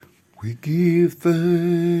We give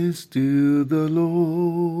thanks to the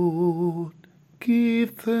Lord. Give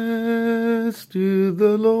thanks to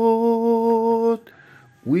the Lord.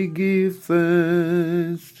 We give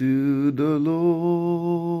thanks to the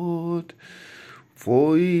Lord.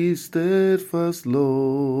 For his steadfast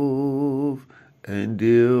love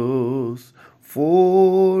endures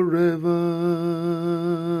forever.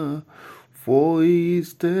 For his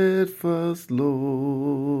steadfast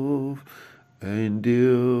love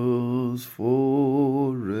endures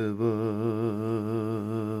forever.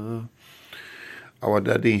 Our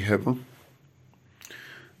Daddy in heaven,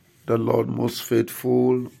 the Lord most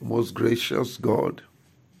faithful, most gracious God,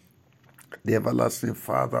 the everlasting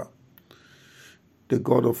Father, the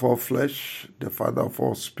God of all flesh, the Father of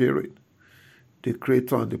all spirit, the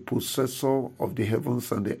creator and the possessor of the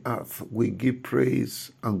heavens and the earth, we give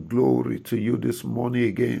praise and glory to you this morning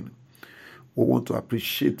again. We want to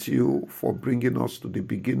appreciate you for bringing us to the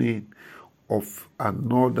beginning of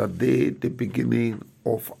another day, the beginning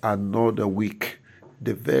of another week,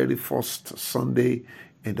 the very first Sunday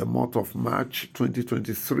in the month of March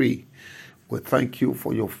 2023. We thank you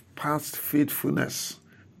for your past faithfulness.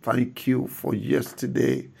 Thank you for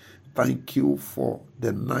yesterday. Thank you for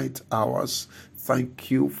the night hours.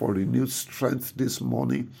 Thank you for renewed strength this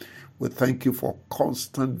morning. We thank you for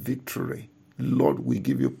constant victory. Lord, we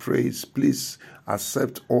give you praise. Please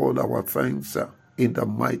accept all our thanks in the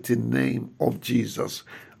mighty name of Jesus.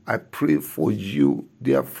 I pray for you,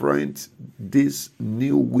 dear friends, this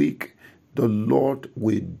new week, the Lord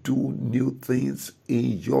will do new things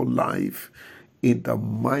in your life. In the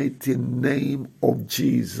mighty name of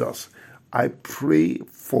Jesus, I pray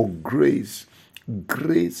for grace,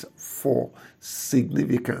 grace for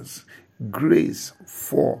significance, grace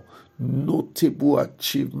for notable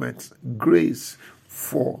achievements, grace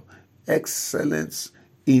for excellence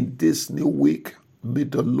in this new week. May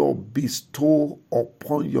the Lord bestow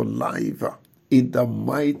upon your life in the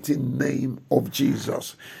mighty name of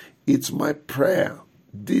Jesus. It's my prayer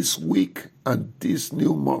this week and this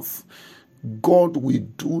new month, God will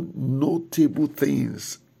do notable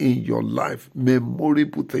things in your life,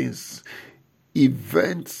 memorable things,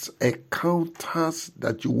 events, encounters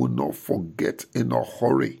that you will not forget in a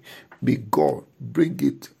hurry. May God bring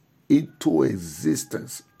it into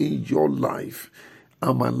existence in your life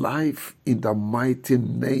and my life in the mighty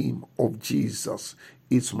name of Jesus.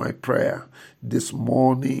 It's my prayer this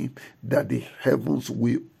morning that the heavens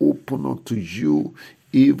will open unto you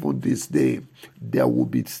even this day. There will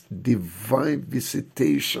be divine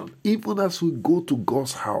visitation. Even as we go to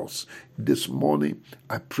God's house this morning,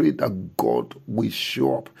 I pray that God will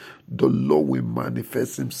show up. The Lord will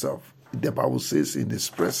manifest himself. The Bible says in his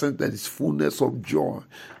presence there is fullness of joy.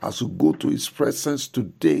 As we go to his presence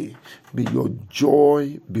today, may your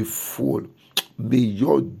joy be full. May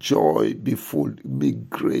your joy be full. May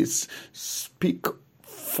grace speak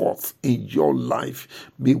forth in your life.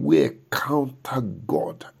 May we encounter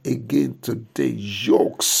God again today.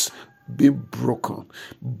 Yokes be broken,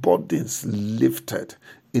 burdens lifted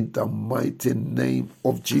in the mighty name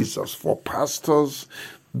of Jesus. For pastors,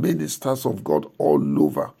 ministers of God all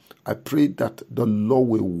over, I pray that the Lord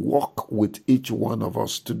will walk with each one of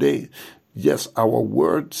us today. Yes, our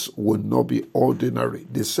words will not be ordinary.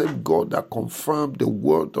 The same God that confirmed the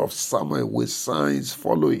word of Samuel with signs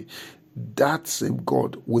following, that same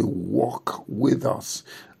God will walk with us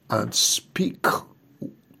and speak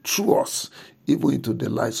through us, even into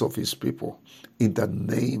the lives of his people. In the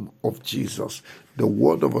name of Jesus, the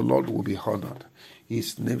word of the Lord will be honored.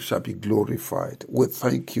 His name shall be glorified. We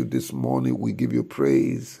thank you this morning. We give you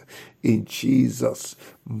praise. In Jesus'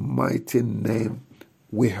 mighty name,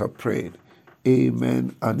 we have prayed.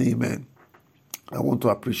 Amen and amen. I want to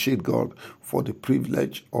appreciate God for the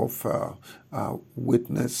privilege of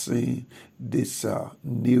witnessing this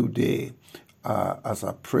new day. As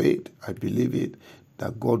I prayed, I believe it,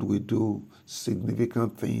 that God will do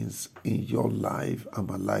significant things in your life and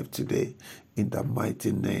my life today in the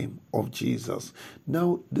mighty name of Jesus.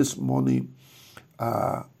 Now, this morning,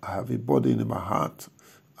 I have a burden in my heart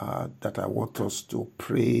that I want us to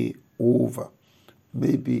pray over.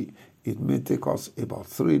 Maybe it may take us about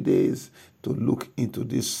 3 days to look into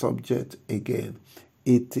this subject again.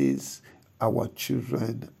 It is our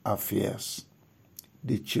children affairs.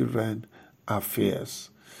 The children affairs.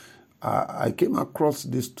 I came across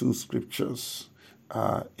these two scriptures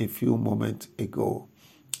a few moments ago,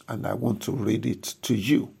 and I want to read it to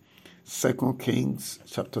you. 2 Kings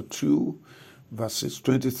chapter 2, verses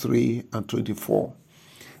 23 and 24.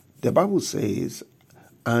 The Bible says,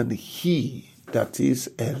 "And he," that is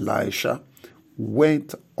Elisha,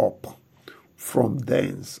 "went up from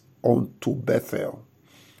thence unto Bethel,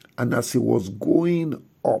 And as he was going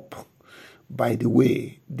up by the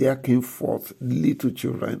way, there came forth little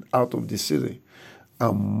children out of the city,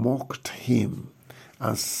 and mocked him,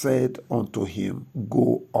 and said unto him,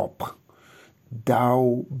 Go up,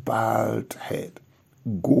 thou bald head,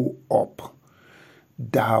 go up,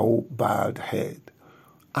 thou bald head.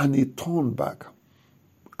 And he turned back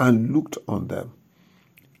and looked on them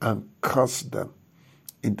and cursed them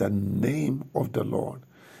in the name of the Lord.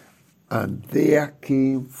 And there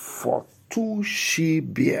came forth 2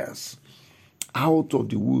 she-bears out of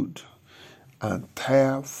the wood, and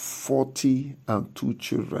tear 42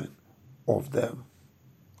 children of them.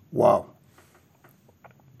 Wow.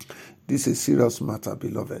 This is a serious matter,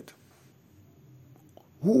 beloved.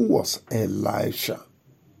 Who was Elisha?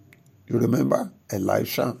 You remember?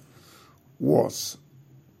 Elisha was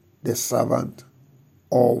the servant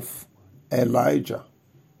of Elijah.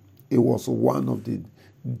 He was one of the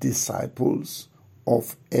disciples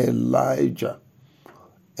of Elijah.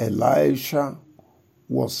 Elisha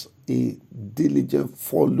was a diligent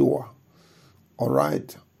follower, all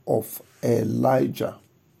right, of Elijah.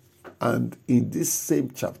 And in this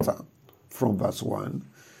same chapter, from verse 1,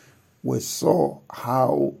 we saw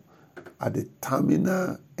how at the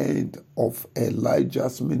terminal end of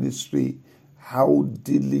Elijah's ministry, how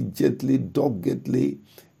diligently, doggedly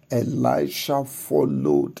Elisha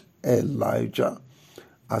followed Elijah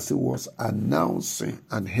as he was announcing,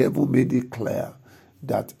 and heaven made it clear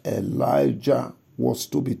that Elijah was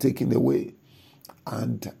to be taken away.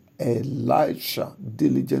 And Elisha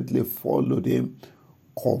diligently followed him,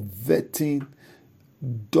 coveting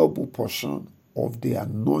double portion of the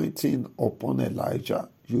anointing upon Elijah.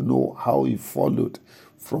 You know how he followed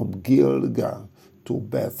from Gilgal to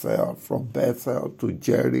Bethel, from Bethel to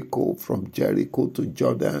Jericho, from Jericho to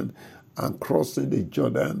Jordan, and crossing the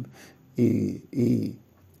Jordan, he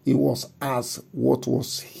was asked what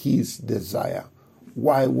was his desire.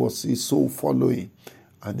 Why was he so following?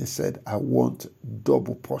 And he said, I want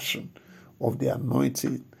double portion of the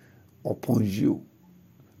anointing upon you.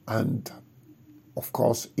 And of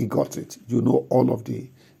course, he got it. You know all of the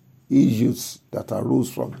issues that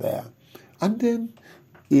arose from there. And then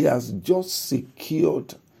he has just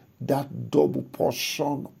secured that double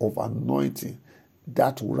portion of anointing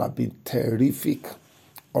that would have been terrific.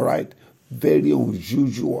 All right? Very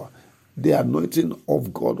unusual. The anointing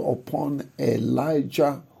of God upon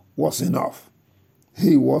Elijah was enough.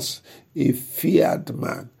 He was a feared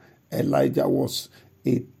man. Elijah was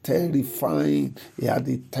he had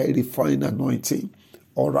a terrifying anointing.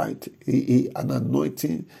 All right? An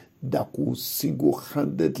anointing that could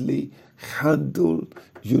single-handedly handle,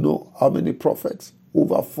 how many prophets?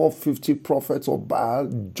 Over 450 prophets of Baal,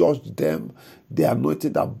 judged them. The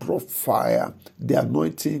anointing that brought fire, the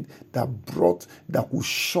anointing that could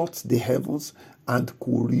shut the heavens and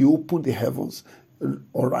could reopen the heavens,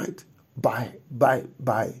 all right, by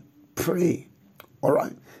prayer, all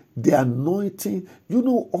right. The anointing,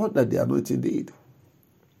 all that the anointing did,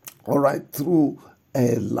 all right, through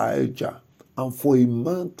Elijah. And for a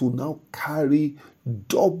man to now carry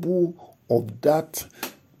double of that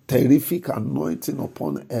terrific anointing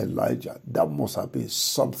upon Elijah, that must have been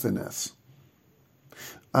something else.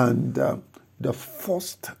 And the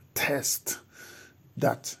first test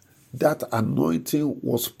that anointing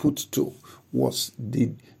was put to was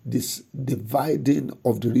this dividing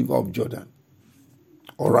of the river of Jordan.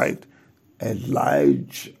 All right,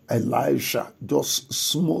 Elisha just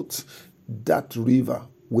smote that river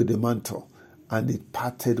with the mantle, and it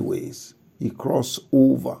parted ways. He crossed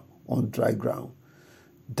over on dry ground.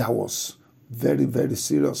 That was very, very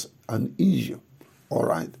serious an issue, all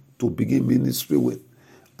right, to begin ministry with.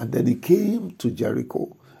 And then he came to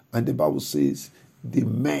Jericho, and the Bible says the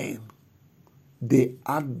men, the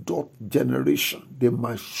adult generation, the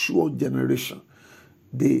mature generation,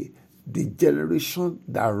 the generation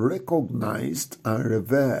that recognized and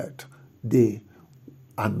revered the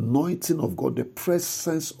anointing of God, the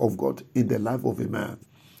presence of God in the life of a man.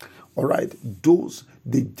 All right,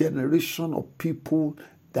 the generation of people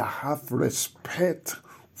that have respect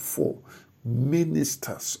for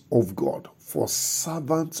ministers of God, for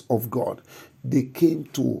servants of God, they came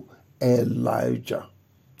to Elijah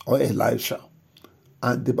or Elisha,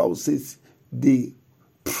 and the Bible says they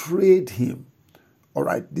prayed him. All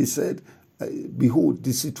right, they said, behold,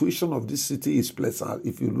 the situation of this city is pleasant.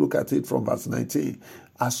 If you look at it from verse 19,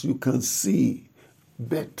 as you can see,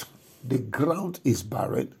 but the ground is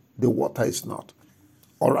barren, the water is not.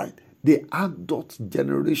 All right, the adult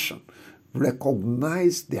generation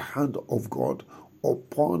recognized the hand of God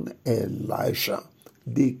upon Elisha.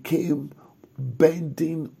 They came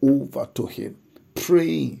bending over to him,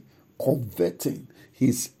 praying, coveting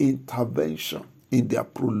his intervention in their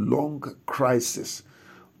prolonged crisis,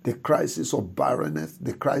 the crisis of barrenness,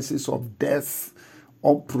 the crisis of death,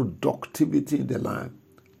 unproductivity in the land,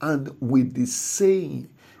 and with the saying,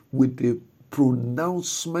 with the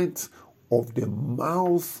pronouncement of the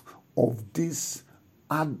mouth of this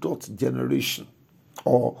adult generation,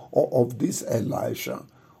 or of this Elisha,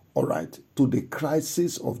 all right, to the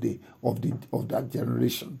crisis of that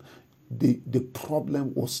generation, the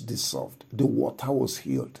problem was dissolved. The water was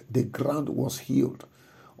healed. The ground was healed.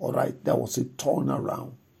 All right, there was a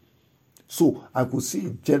turnaround. So I could see a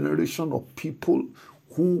generation of people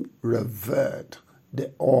who revered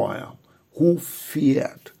the oil, who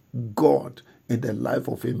feared God in the life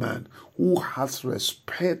of a man, who has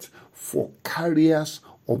respect for carriers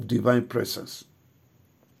of divine presence.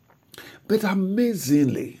 But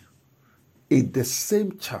amazingly, in the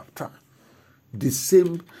same chapter, the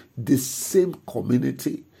same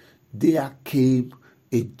community, there came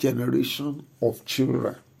a generation of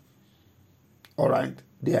children. All right,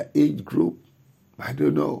 their age group, I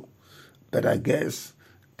don't know, but I guess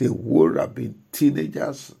they would have been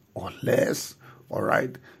teenagers or less. All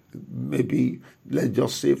right, maybe let's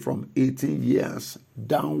just say from 18 years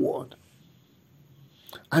downward.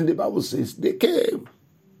 And the Bible says they came.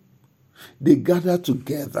 They gathered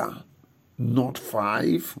together, not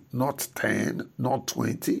 5, not 10, not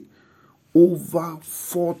 20, over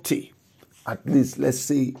 40. At least, let's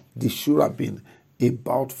say, they should have been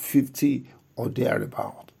about 50 or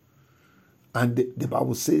thereabout. And the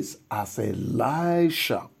Bible says, as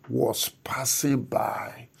Elisha was passing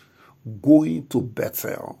by, going to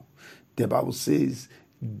Bethel, the Bible says,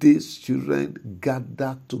 these children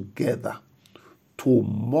gathered together to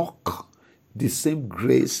mock the same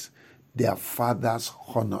grace their fathers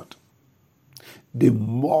honored. They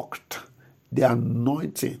mocked the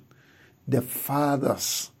anointing the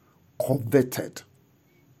fathers coveted.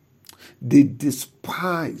 They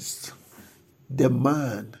despised the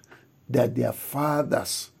man that their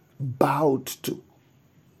fathers bowed to.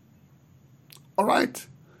 All right?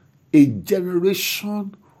 A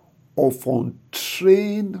generation of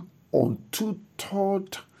untrained,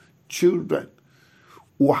 untutored children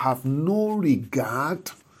who have no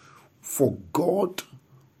regard for God,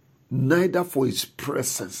 neither for his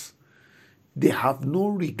presence. They have no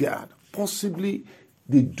regard. Possibly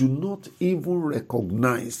they do not even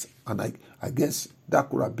recognize, and I guess that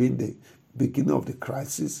could have been the beginning of the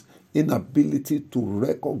crisis, inability to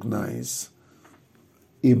recognize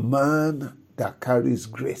a man that carries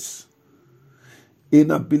grace,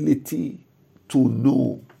 inability to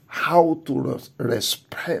know how to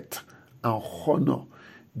respect and honor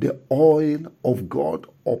the oil of God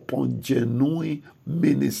upon genuine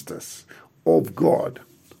ministers of God.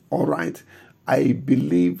 All right? I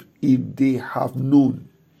believe if they have known,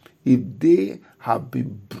 if they have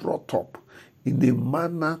been brought up in a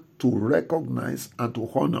manner to recognize and to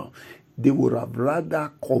honor, they would have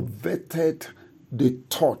rather coveted the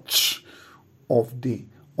touch of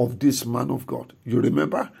this man of God. You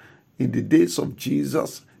remember, in the days of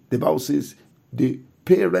Jesus, the Bible says the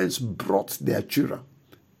parents brought their children.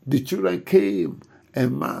 The children came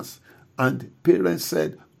en masse, and parents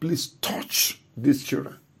said, please touch these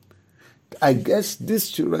children. I guess these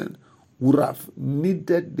children would have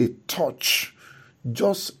needed the touch,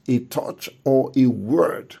 just a touch or a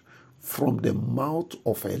word from the mouth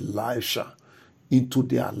of Elisha into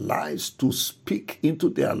their lives, to speak into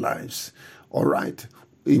their lives. All right?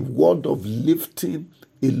 A word of lifting,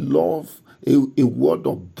 a love, a word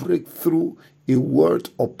of breakthrough, a word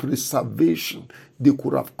of preservation. They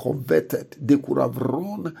could have coveted. They could have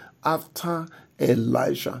run after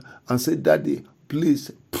Elisha and said, Daddy,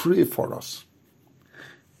 please pray for us.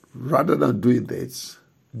 Rather than doing this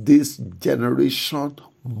generation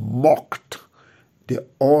mocked the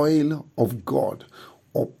oil of God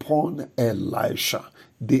upon Elisha.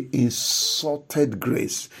 They insulted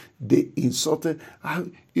grace. They insulted.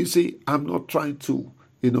 You see, I'm not trying to,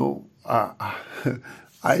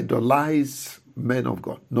 idolize men of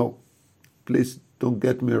God. No, please don't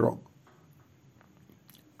get me wrong.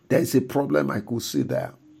 There is a problem I could see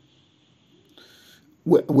there.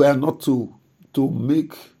 We are not to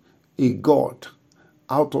make a God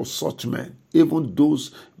out of such men, even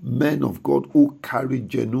those men of God who carry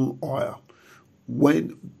genuine oil.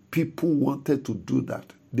 When people wanted to do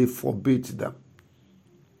that, they forbade them.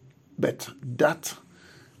 But that,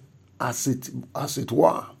 as it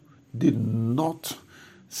were, did not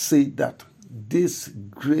say that these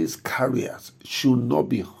grace carriers should not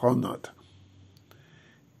be honored.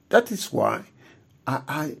 That is why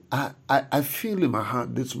I feel in my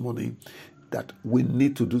heart this morning that we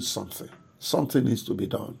need to do something. Something needs to be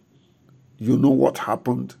done. You know what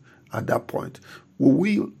happened at that point.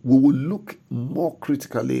 We will look more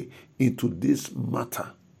critically into this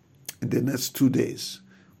matter in the next 2 days.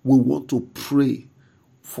 We want to pray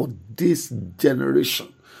for this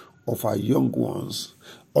generation of our young ones.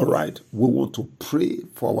 All right, we want to pray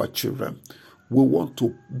for our children. We want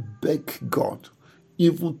to beg God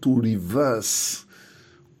even to reverse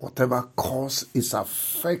whatever cause is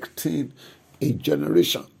affecting a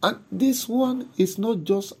generation. And this one is not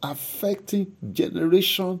just affecting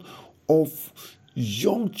generation of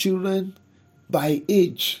young children by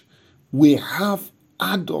age. We have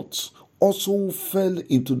adults also who fell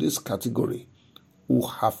into this category, who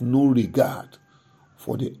have no regard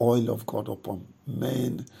for the oil of God upon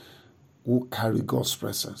men who carry God's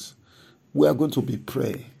presence. We are going to be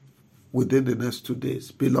praying within the next 2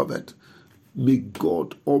 days. Beloved, may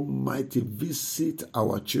God Almighty visit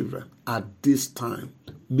our children at this time.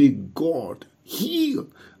 May God heal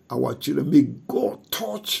our children. May God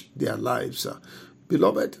touch their lives.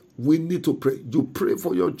 Beloved, we need to pray. You pray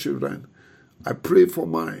for your children. I pray for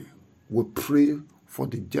mine. We pray for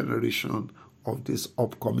the generation of these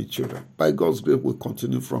upcoming children. By God's grace, we'll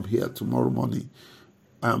continue from here tomorrow morning.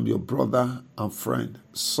 I am your brother and friend,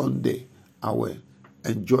 Sunday Awe.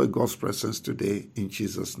 Enjoy God's presence today in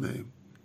Jesus' name.